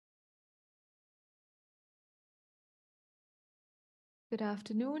Good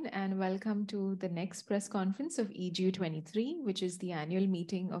afternoon and welcome to the next press conference of EGU23, which is the annual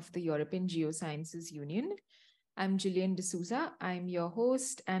meeting of the European Geosciences Union. I'm Gillian D'Souza. I'm your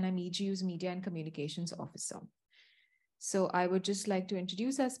host and I'm EGU's Media and Communications Officer. So I would just like to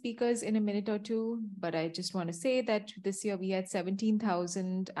introduce our speakers in a minute or two, but I just want to say that this year we had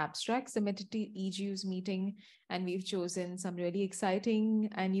 17,000 abstracts submitted to EGU's meeting, and we've chosen some really exciting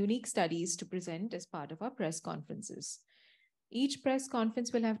and unique studies to present as part of our press conferences. Each press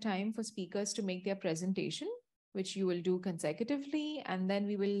conference will have time for speakers to make their presentation, which you will do consecutively, and then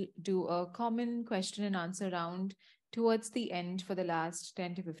we will do a common question and answer round towards the end for the last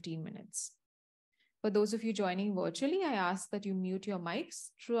 10 to 15 minutes. For those of you joining virtually, I ask that you mute your mics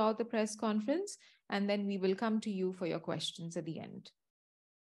throughout the press conference, and then we will come to you for your questions at the end.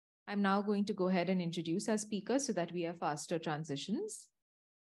 I'm now going to go ahead and introduce our speakers so that we have faster transitions.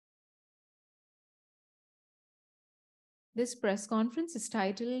 This press conference is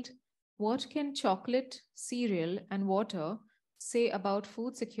titled, "What Can Chocolate, Cereal, and Water Say About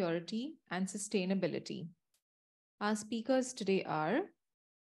Food Security and Sustainability?" Our speakers today are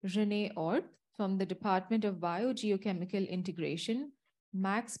Rene Orth from the Department of Biogeochemical Integration,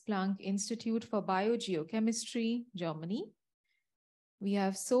 Max Planck Institute for Biogeochemistry, Germany. We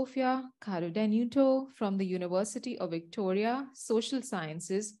have Sophia Carodenuto from the University of Victoria, Social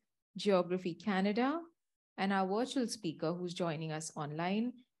Sciences, Geography, Canada. And our virtual speaker who's joining us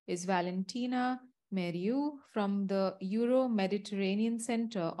online is Valentina Mereu from the Euro-Mediterranean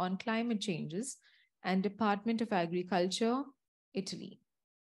Center on Climate Changes and Department of Agriculture, Italy.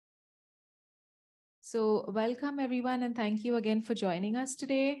 So welcome everyone and thank you again for joining us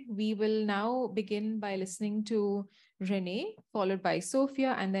today. We will now begin by listening to Rene, followed by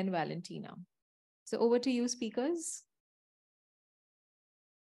Sophia and then Valentina. So over to you, speakers.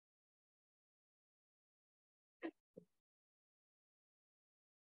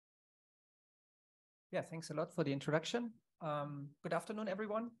 Yeah, thanks a lot for the introduction. Good afternoon,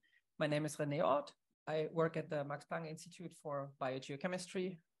 everyone. My name is Rene Orth. I work at the Max Planck Institute for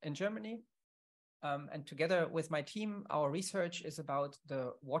Biogeochemistry in Germany. And together with my team, our research is about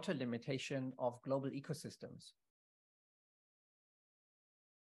the water limitation of global ecosystems.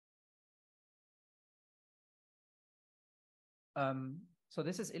 So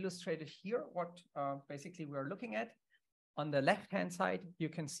this is illustrated here, what basically we're looking at. On the left-hand side, you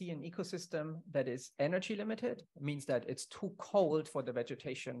can see an ecosystem that is energy limited. It means that it's too cold for the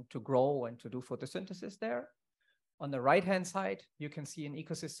vegetation to grow and to do photosynthesis there. On the right-hand side, you can see an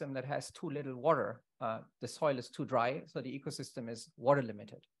ecosystem that has too little water. The soil is too dry, so the ecosystem is water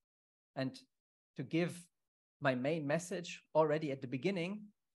limited. And to give my main message already at the beginning,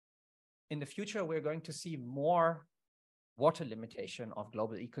 in the future, we're going to see more water limitation of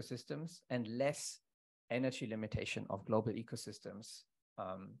global ecosystems and less energy limitation of global ecosystems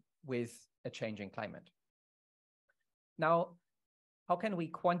with a changing climate. Now, how can we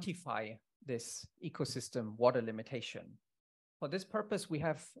quantify this ecosystem water limitation? For this purpose, we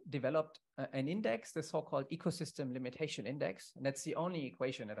have developed an index, the so-called ecosystem limitation index, and that's the only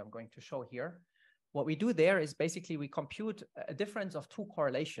equation that I'm going to show here. What we do there is basically we compute a difference of two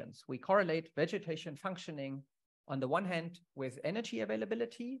correlations. We correlate vegetation functioning on the one hand with energy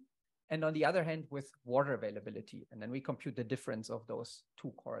availability, and on the other hand with water availability. And then we compute the difference of those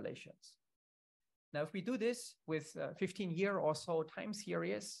two correlations. Now, if we do this with 15-year or so time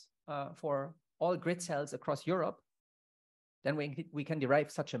series for all grid cells across Europe, then we can derive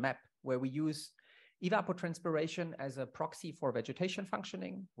such a map where we use evapotranspiration as a proxy for vegetation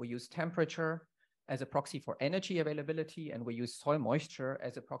functioning. We use temperature as a proxy for energy availability, and we use soil moisture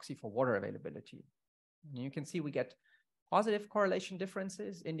as a proxy for water availability. And you can see we get positive correlation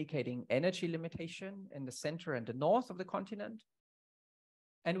differences indicating energy limitation in the center and the north of the continent.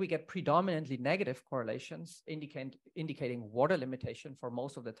 And we get predominantly negative correlations indicating water limitation for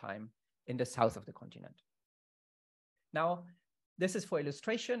most of the time in the south of the continent. Now, this is for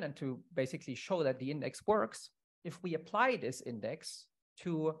illustration and to basically show that the index works. If we apply this index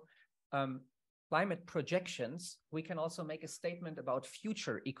to climate projections, we can also make a statement about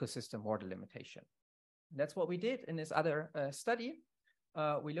future ecosystem water limitation. That's what we did in this other study.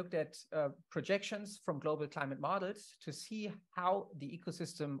 We looked at projections from global climate models to see how the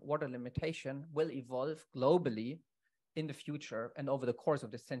ecosystem water limitation will evolve globally in the future and over the course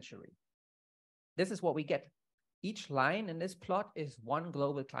of the century. This is what we get. Each line in this plot is one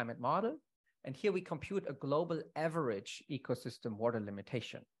global climate model. And here we compute a global average ecosystem water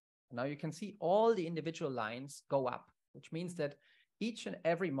limitation. Now you can see all the individual lines go up, which means that each and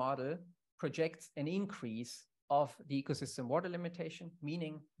every model projects an increase of the ecosystem water limitation,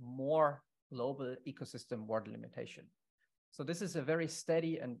 meaning more global ecosystem water limitation. So this is a very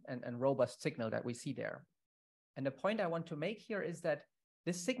steady and robust signal that we see there. And the point I want to make here is that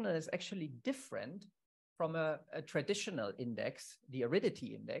this signal is actually different from a traditional index, the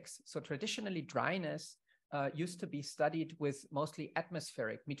aridity index. So traditionally, dryness used to be studied with mostly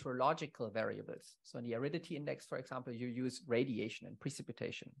atmospheric meteorological variables. So in the aridity index, for example, you use radiation and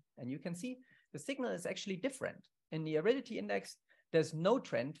precipitation. And you can see the signal is actually different. In the aridity index, there's no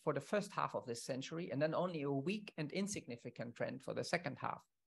trend for the first half of this century, and then only a weak and insignificant trend for the second half.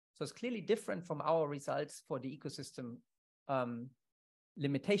 So it's clearly different from our results for the ecosystem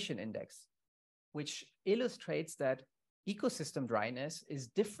limitation index, which illustrates that ecosystem dryness is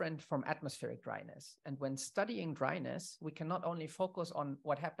different from atmospheric dryness. And when studying dryness, we can not only focus on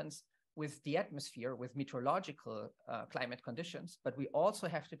what happens with the atmosphere, with meteorological climate conditions, but we also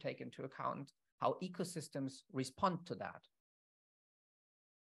have to take into account how ecosystems respond to that.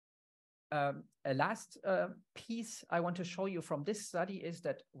 A last piece I want to show you from this study is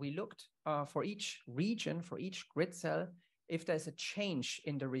that we looked for each region, for each grid cell, if there's a change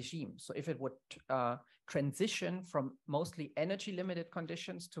in the regime. So if it would transition from mostly energy limited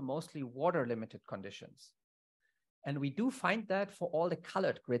conditions to mostly water limited conditions. And we do find that for all the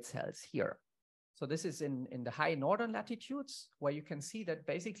colored grid cells here. So this is in the high northern latitudes, where you can see that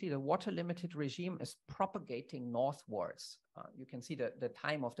basically the water limited regime is propagating northwards. You can see the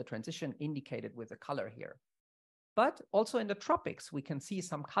time of the transition indicated with the color here. But also in the tropics, we can see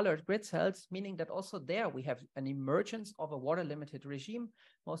some colored grid cells, meaning that also there we have an emergence of a water limited regime,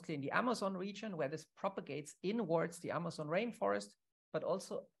 mostly in the Amazon region, where this propagates inwards the Amazon rainforest, but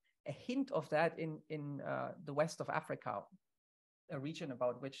also a hint of that in the west of Africa, a region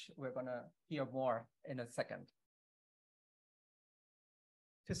about which we're going to hear more in a second.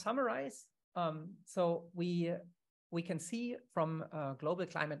 To summarize, so we can see from global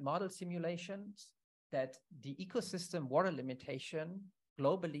climate model simulations that the ecosystem water limitation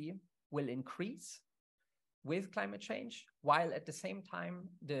globally will increase with climate change, while at the same time,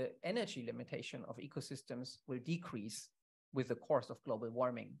 the energy limitation of ecosystems will decrease with the course of global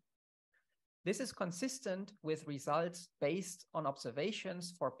warming. This is consistent with results based on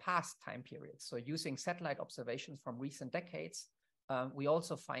observations for past time periods. So using satellite observations from recent decades, we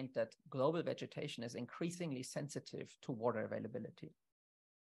also find that global vegetation is increasingly sensitive to water availability.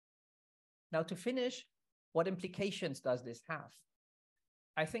 Now, to finish, what implications does this have?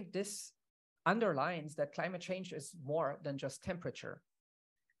 I think this underlines that climate change is more than just temperature.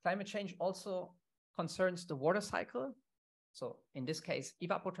 Climate change also concerns the water cycle. So in this case,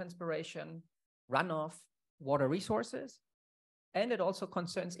 evapotranspiration, runoff, water resources, and it also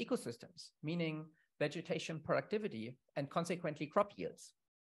concerns ecosystems, meaning vegetation productivity and consequently crop yields.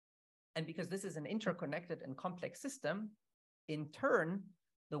 And because this is an interconnected and complex system, in turn,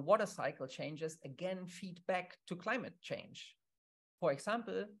 the water cycle changes again feed back to climate change. For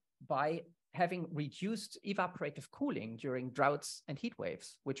example, by having reduced evaporative cooling during droughts and heat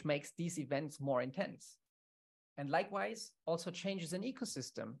waves, which makes these events more intense. And likewise, also changes in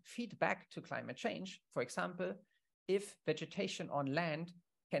ecosystem feed back to climate change. For example, if vegetation on land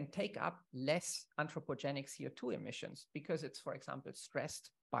can take up less anthropogenic CO2 emissions because it's, for example,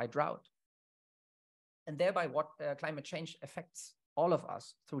 stressed by drought. And thereby what climate change affects all of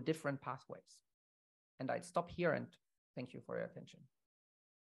us through different pathways. And I'd stop here and thank you for your attention.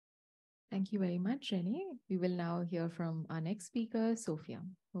 Thank you very much, Rene. We will now hear from our next speaker, Sophia.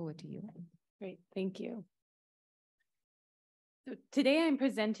 Over to you. Great, thank you. So today I'm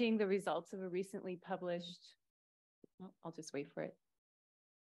presenting the results of a recently published, I'll just wait for it.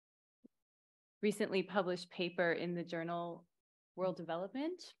 Recently published paper in the journal World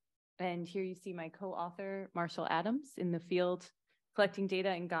Development. And here you see my co-author, Marshall Adams, in the field collecting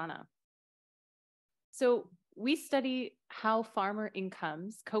data in Ghana. So we study how farmer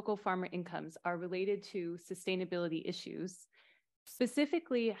incomes, cocoa farmer incomes, are related to sustainability issues,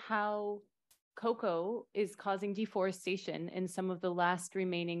 specifically how cocoa is causing deforestation in some of the last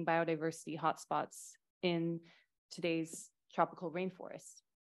remaining biodiversity hotspots in today's tropical rainforest.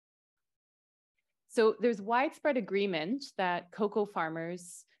 So there's widespread agreement that cocoa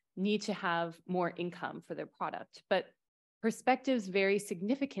farmers need to have more income for their product, but perspectives vary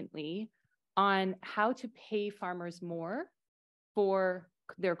significantly on how to pay farmers more for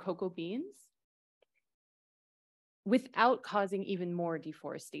their cocoa beans without causing even more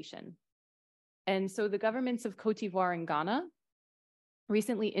deforestation. And so the governments of Cote d'Ivoire and Ghana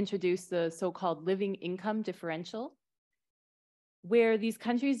recently introduced the so-called living income differential, where these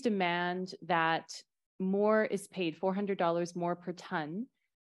countries demand that more is paid, $400 more per ton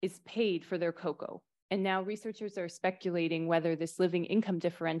is paid for their cocoa. And now researchers are speculating whether this living income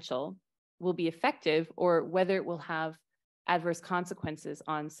differential will be effective or whether it will have adverse consequences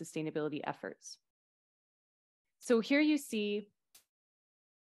on sustainability efforts. So here you see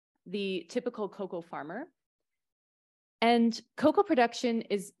the typical cocoa farmer. And cocoa production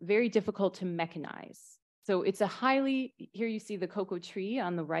is very difficult to mechanize. So it's a here you see the cocoa tree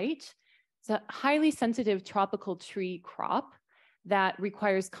on the right. It's a highly sensitive tropical tree crop that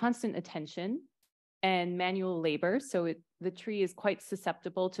requires constant attention and manual labor. So the tree is quite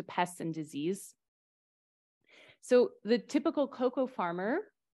susceptible to pests and disease. So the typical cocoa farmer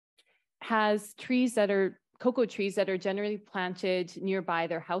has cocoa trees that are generally planted nearby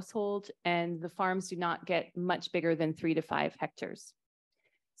their household, and the farms do not get much bigger than 3 to 5 hectares.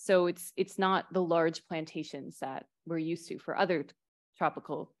 So it's not the large plantations that we're used to for other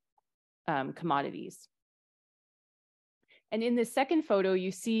tropical commodities. And in the second photo,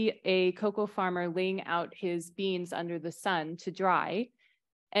 you see a cocoa farmer laying out his beans under the sun to dry.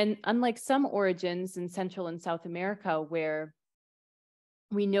 And unlike some origins in Central and South America, where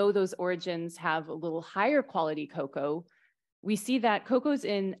we know those origins have a little higher quality cocoa, we see that cocos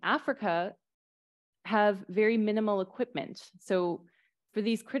in Africa have very minimal equipment. So for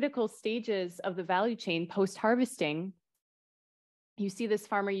these critical stages of the value chain post-harvesting, you see this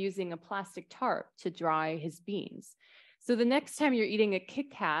farmer using a plastic tarp to dry his beans. So the next time you're eating a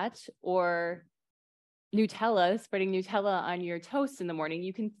Kit Kat or Nutella, spreading Nutella on your toast in the morning,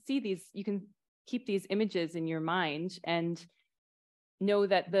 you can see these, you can keep these images in your mind and know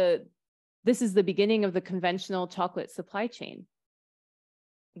that this is the beginning of the conventional chocolate supply chain,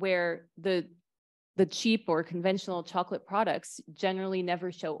 where the cheap or conventional chocolate products generally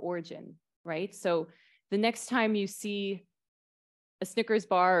never show origin, right? So the next time you see a Snickers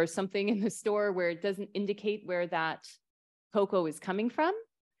bar or something in the store where it doesn't indicate where that cocoa is coming from,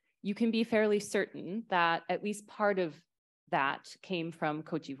 you can be fairly certain that at least part of that came from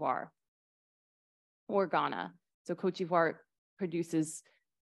Côte d'Ivoire or Ghana. So Côte d'Ivoire produces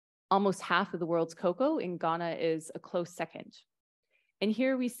almost half of the world's cocoa, and Ghana is a close second. And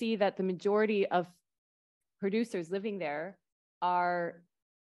here we see that the majority of producers living there are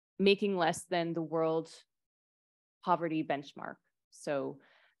making less than the world poverty benchmark. So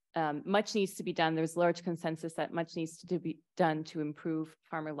much needs to be done. There's large consensus that much needs to be done to improve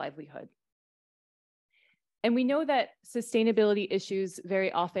farmer livelihood. And we know that sustainability issues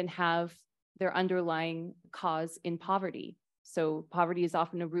very often have their underlying cause in poverty. So poverty is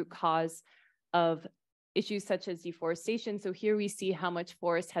often a root cause of issues such as deforestation. So here we see how much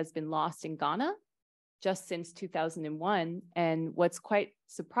forest has been lost in Ghana just since 2001. And what's quite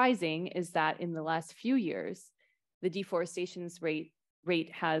surprising is that in the last few years, the deforestation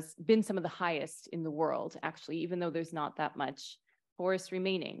rate has been some of the highest in the world, actually, even though there's not that much forest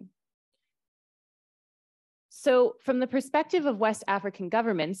remaining. So from the perspective of West African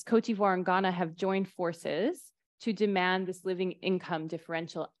governments, Côte d'Ivoire and Ghana have joined forces to demand this living income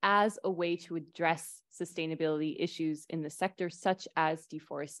differential as a way to address sustainability issues in the sector, such as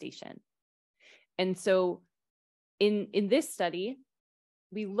deforestation. And so in this study,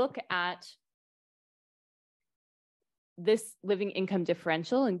 we look at this living income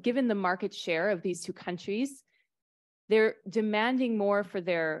differential, and given the market share of these two countries, they're demanding more for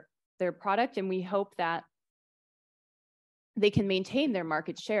their product, and we hope that they can maintain their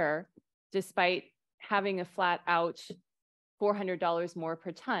market share despite having a flat out $400 more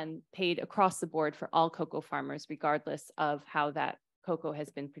per ton paid across the board for all cocoa farmers, regardless of how that cocoa has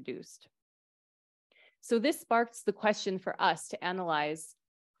been produced. So this sparks the question for us to analyze: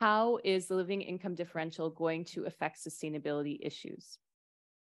 how is the living income differential going to affect sustainability issues,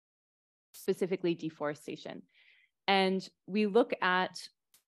 specifically deforestation? And we look at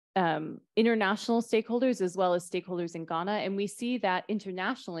international stakeholders as well as stakeholders in Ghana, and we see that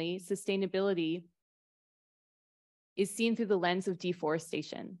internationally, sustainability is seen through the lens of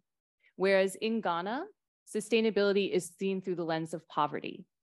deforestation, whereas in Ghana, sustainability is seen through the lens of poverty,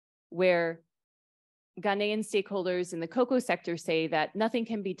 where Ghanaian stakeholders in the cocoa sector say that nothing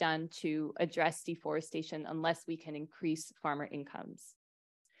can be done to address deforestation unless we can increase farmer incomes.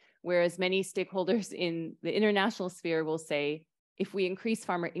 Whereas many stakeholders in the international sphere will say, if we increase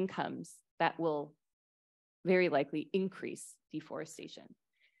farmer incomes, that will very likely increase deforestation.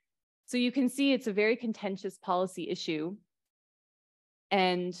 So you can see it's a very contentious policy issue,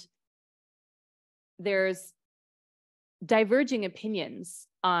 and there's diverging opinions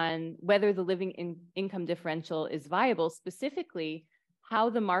on whether the living income differential is viable, specifically how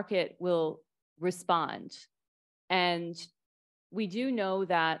the market will respond. And we do know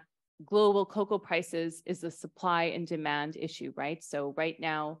that global cocoa prices is a supply and demand issue, right? So right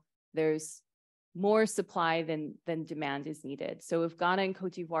now there's more supply than demand is needed. So if Ghana and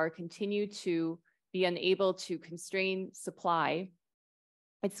Côte d'Ivoire continue to be unable to constrain supply,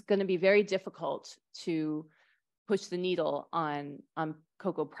 it's going to be very difficult to push the needle on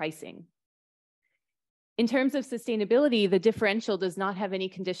cocoa pricing. In terms of sustainability, the differential does not have any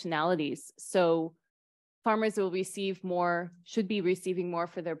conditionalities. So farmers will receive more, should be receiving more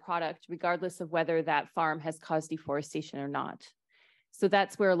for their product, regardless of whether that farm has caused deforestation or not. So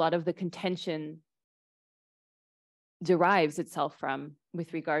that's where a lot of the contention derives itself from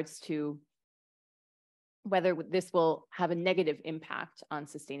with regards to whether this will have a negative impact on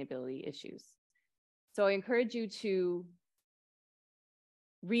sustainability issues. So I encourage you to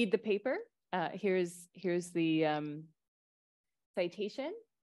read the paper. Here's the citation.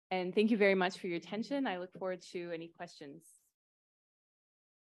 And thank you very much for your attention. I look forward to any questions.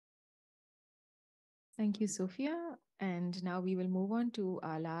 Thank you, Sophia. And now we will move on to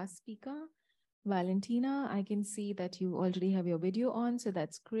our last speaker, Valentina. I can see that you already have your video on, so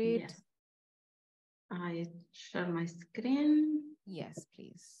that's great. Yes. I share my screen. Yes,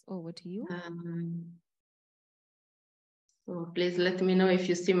 please. Over to you. So please let me know if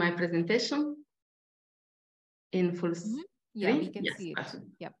you see my presentation in full screen. Yeah, we can yes, see it. Perfect.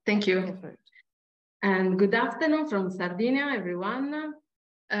 Yep. Thank you. And good afternoon from Sardinia, everyone.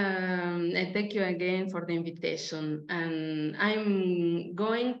 And thank you again for the invitation. And I'm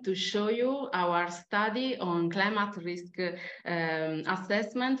going to show you our study on climate risk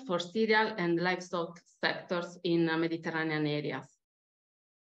assessment for cereal and livestock sectors in Mediterranean areas.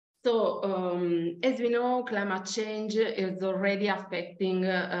 So, as we know, climate change is already affecting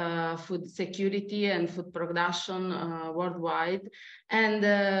food security and food production worldwide. And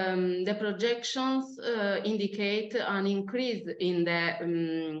the projections indicate an increase in the,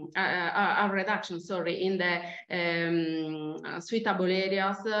 a reduction, sorry, in the suitable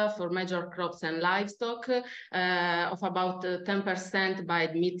areas for major crops and livestock of about 10% by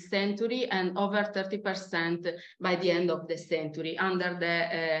mid-century and over 30% by the end of the century under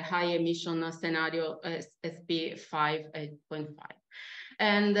the high emission scenario SP 5.5.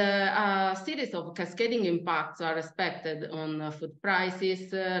 And a series of cascading impacts are expected on food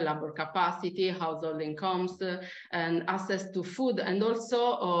prices, labor capacity, household incomes, and access to food, and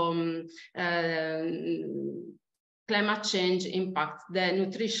also climate change impacts the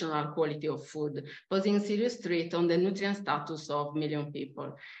nutritional quality of food, posing serious threat on the nutrient status of million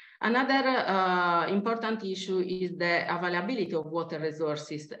people. Another important issue is the availability of water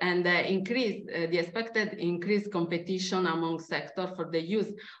resources and the expected increased competition among sectors for the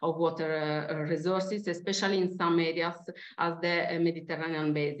use of water resources, especially in some areas as the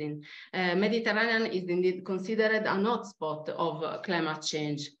Mediterranean basin. Mediterranean is indeed considered an hotspot of climate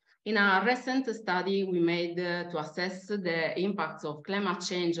change. In a recent study we made to assess the impacts of climate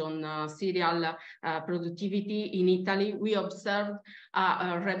change on cereal productivity in Italy, we observed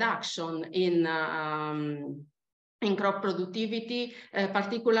a reduction in crop productivity,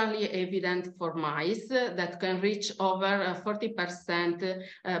 particularly evident for maize, that can reach over 40%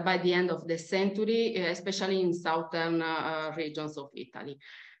 by the end of the century, especially in southern regions of Italy.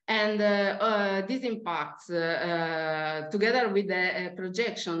 And these impacts, together with the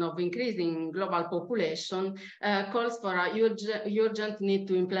projection of increasing global population, calls for a urgent need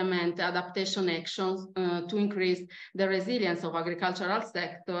to implement adaptation actions to increase the resilience of agricultural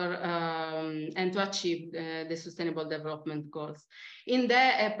sector and to achieve the Sustainable Development Goals. In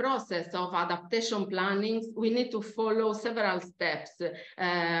the process of adaptation planning, we need to follow several steps,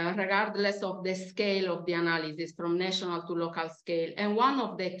 regardless of the scale of the analysis from national to local scale. And one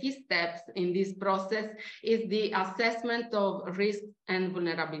of the key steps in this process is the assessment of risks and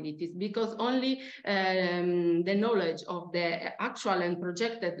vulnerabilities, because only the knowledge of the actual and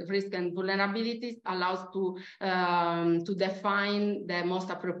projected risk and vulnerabilities allows to define the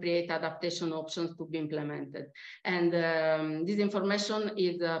most appropriate adaptation options to be implemented. And this information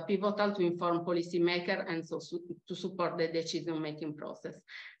is pivotal to inform policymakers and so to support the decision-making process.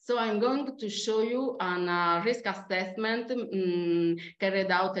 So I'm going to show you a risk assessment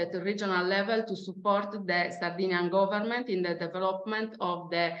carried out at the regional level to support the Sardinian government in the development of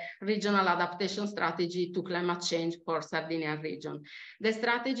the regional adaptation strategy to climate change for Sardinian region. The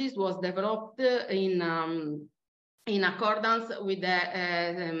strategy was developed in accordance with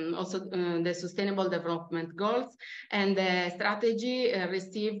the Sustainable Development Goals, and the strategy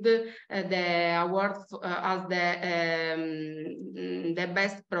received the award as the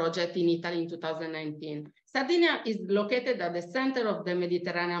best project in Italy in 2019. Sardinia is located at the center of the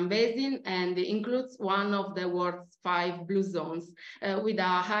Mediterranean basin and includes one of the world's 5 blue zones with a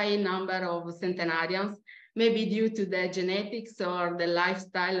high number of centenarians. maybe due to the genetics or the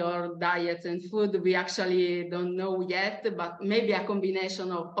lifestyle or diets and food, we actually don't know yet, but maybe a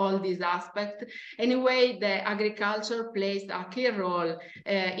combination of all these aspects. Anyway, the agriculture plays a key role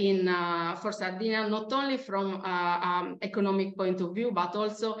for Sardinia, not only from economic point of view, but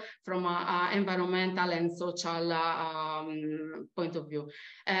also from environmental and social point of view.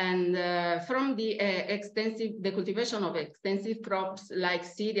 And from the cultivation of extensive crops like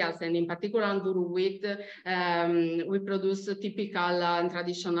cereals, and in particular durum wheat, we produce typical and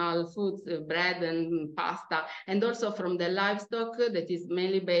traditional foods, bread and pasta, and also from the livestock that is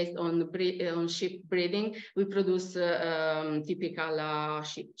mainly based on sheep breeding, we produce typical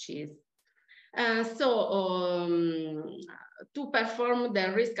sheep cheese. To perform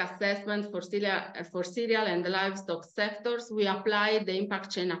the risk assessment for cereal and livestock sectors, we applied the impact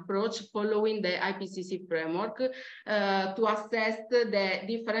chain approach following the IPCC framework to assess the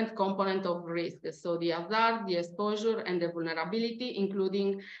different components of risk. So the hazard, the exposure, and the vulnerability,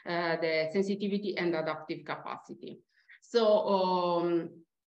 including the sensitivity and adaptive capacity. So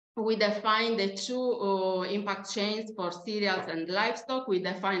we define the two impact chains for cereals and livestock. We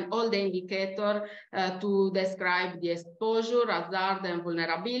define all the indicators to describe the exposure, hazard, and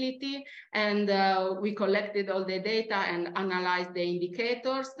vulnerability. And we collected all the data and analyzed the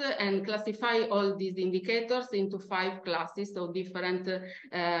indicators and classify all these indicators into 5 classes of different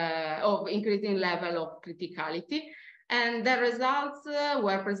of increasing level of criticality. And the results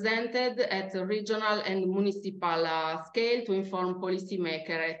were presented at a regional and municipal scale to inform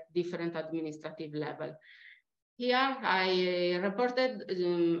policymakers at different administrative levels. Here I reported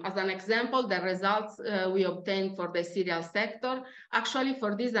as an example the results we obtained for the cereal sector. Actually,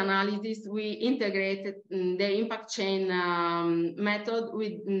 for this analysis, we integrated the impact chain method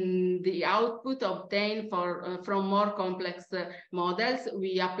with the output obtained from more complex models.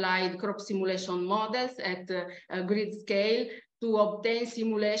 We applied crop simulation models at a grid scale to obtain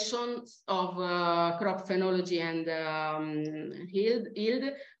simulations of crop phenology and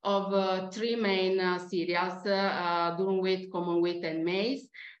yield of 3 main cereals, durum wheat, common wheat, and maize.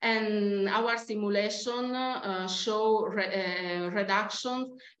 And our simulation show reductions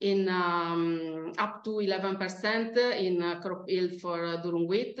in up to 11% in crop yield for durum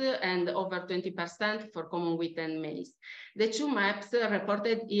wheat and over 20% for common wheat and maize. The 2 maps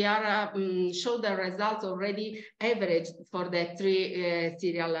reported here show the results already averaged for the 3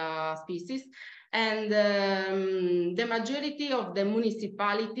 cereal species. And the majority of the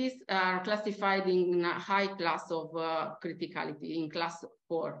municipalities are classified in a high class of criticality, in class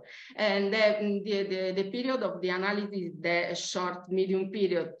 4. And the period of the analysis is the short medium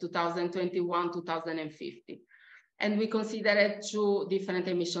period, 2021-2050. And we considered 2 different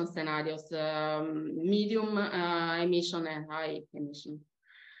emission scenarios, medium emission and high emission.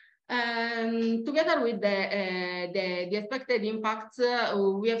 Together with the expected impacts,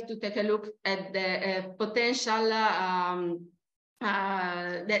 we have to take a look at the potential,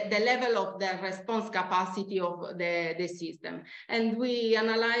 the level of the response capacity of the system. And we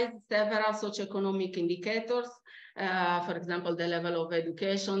analyzed several socioeconomic indicators. For example, the level of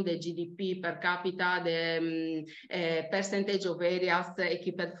education, the GDP per capita, the percentage of areas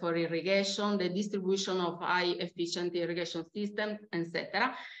equipped for irrigation, the distribution of high efficient irrigation systems,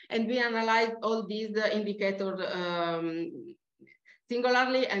 etc. And we analyzed all these indicators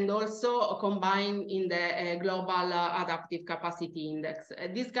singularly and also combined in the global adaptive capacity index.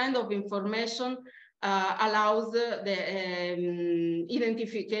 This kind of information allows the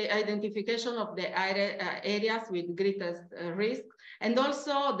identification of the areas with greatest risk, and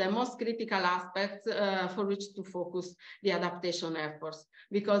also the most critical aspects for which to focus the adaptation efforts.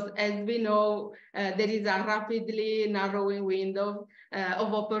 Because as we know, there is a rapidly narrowing window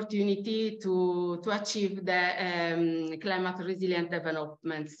of opportunity to achieve the climate resilient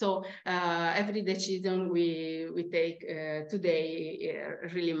development. So every decision we take today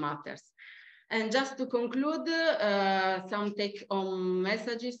really matters. And just to conclude, some take-home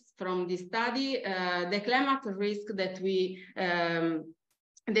messages from this study: the climate risk that we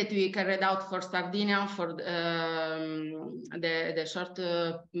carried out for Sardinia for the short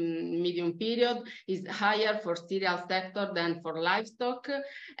medium period is higher for cereal sector than for livestock.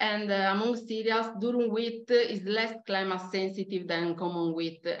 And among cereals, durum wheat is less climate sensitive than common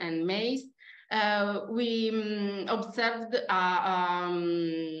wheat and maize. We observed a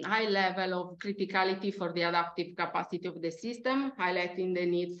high level of criticality for the adaptive capacity of the system, highlighting the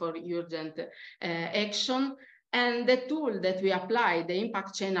need for urgent action. And the tool that we apply, the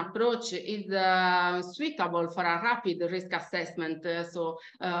impact chain approach, is suitable for a rapid risk assessment.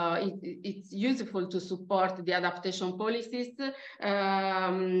 It's useful to support the adaptation policies.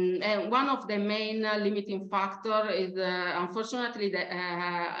 And one of the main limiting factors is, unfortunately,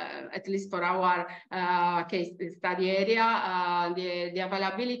 at least for our case study area, the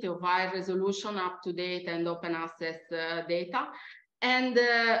availability of high resolution, up-to-date, and open access data. And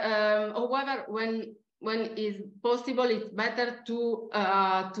however, when is possible, it's better to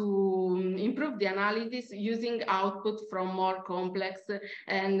improve the analysis using output from more complex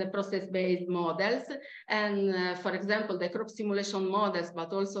and process-based models. And for example, the crop simulation models,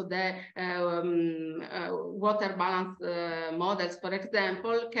 but also the water balance models, for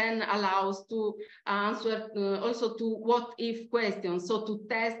example, can allow us to answer also to what if questions. So to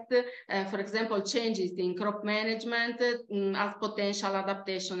test, for example, changes in crop management as potential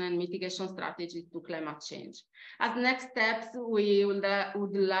adaptation and mitigation strategies to climate change. As next steps, we would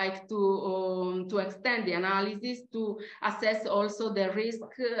like to extend the analysis to assess also the risk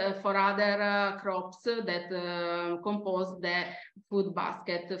for other crops that compose the food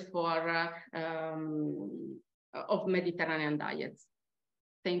basket for of Mediterranean diets.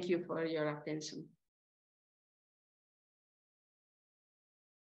 Thank you for your attention.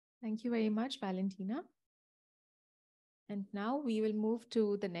 Thank you very much, Valentina. And now we will move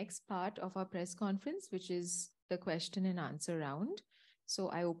to the next part of our press conference, which is the question and answer round. So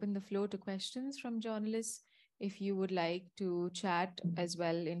I open the floor to questions from journalists. If you would like to chat as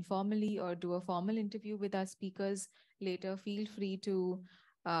well informally or do a formal interview with our speakers later, feel free to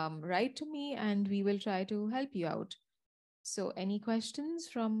write to me and we will try to help you out. So any questions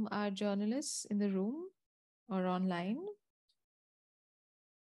from our journalists in the room or online?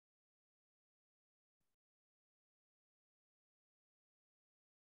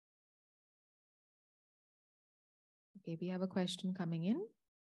 Okay, we have a question coming in.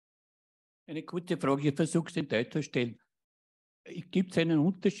 Eine kurze Frage, ich versuche es in Deutsch zu stellen. Gibt es einen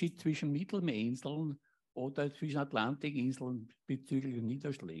Unterschied zwischen Mittelmeerinseln oder zwischen Atlantikinseln bezüglich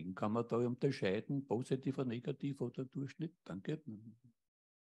Niederschlägen? Kann man da unterscheiden, positiv oder negativ oder Durchschnitt? Danke.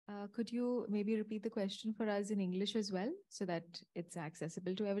 Could you maybe repeat the question for us in English as well, so that it's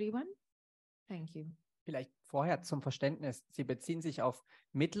accessible to everyone? Thank you. Vielleicht vorher zum Verständnis, Sie beziehen sich auf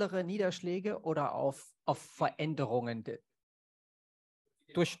mittlere Niederschläge oder auf Veränderungen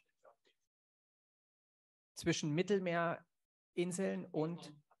zwischen Mittelmeerinseln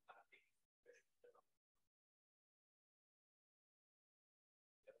und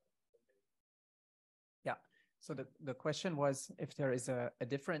yeah. So the question was if there is a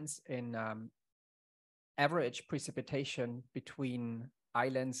difference in average precipitation between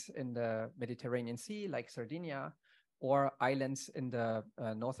islands in the Mediterranean Sea, like Sardinia, or islands in the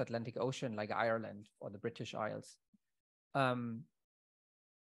North Atlantic Ocean, like Ireland or the British Isles.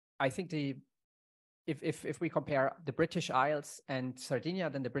 I think if we compare the British Isles and Sardinia,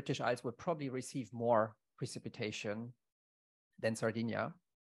 then the British Isles would probably receive more precipitation than Sardinia.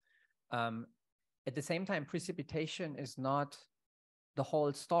 At the same time, precipitation is not the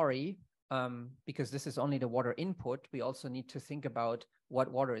whole story, because this is only the water input. We also need to think about what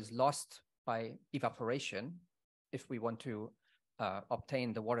water is lost by evaporation if we want to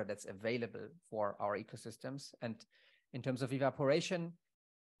obtain the water that's available for our ecosystems. And in terms of evaporation,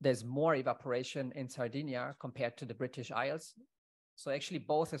 there's more evaporation in Sardinia compared to the British Isles. So actually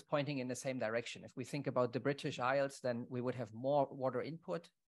both is pointing in the same direction. If we think about the British Isles, then we would have more water input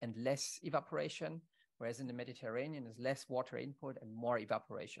and less evaporation, whereas in the Mediterranean is less water input and more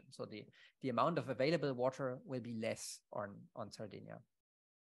evaporation. So the amount of available water will be less on Sardinia.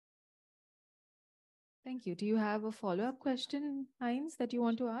 Thank you. Do you have a follow-up question, Heinz, that you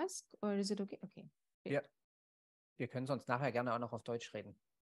want to ask, or is it okay? Okay. Ja. Wir können sonst nachher gerne auch noch auf Deutsch reden.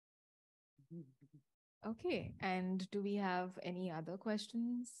 Okay. And do we have any other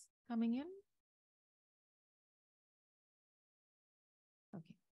questions coming in?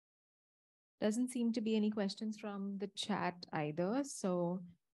 Okay. Doesn't seem to be any questions from the chat either. So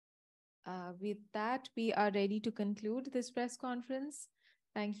with that, we are ready to conclude this press conference.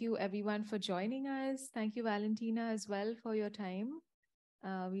 Thank you everyone for joining us. Thank you, Valentina, as well for your time.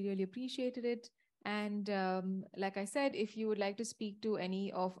 We really appreciated it. And like I said, if you would like to speak to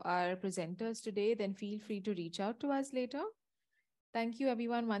any of our presenters today, then feel free to reach out to us later. Thank you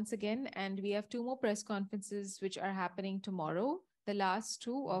everyone once again. And we have 2 more press conferences which are happening tomorrow, the last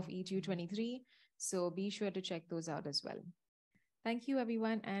 2 of EGU23. So be sure to check those out as well. Thank you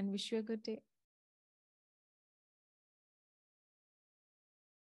everyone and wish you a good day.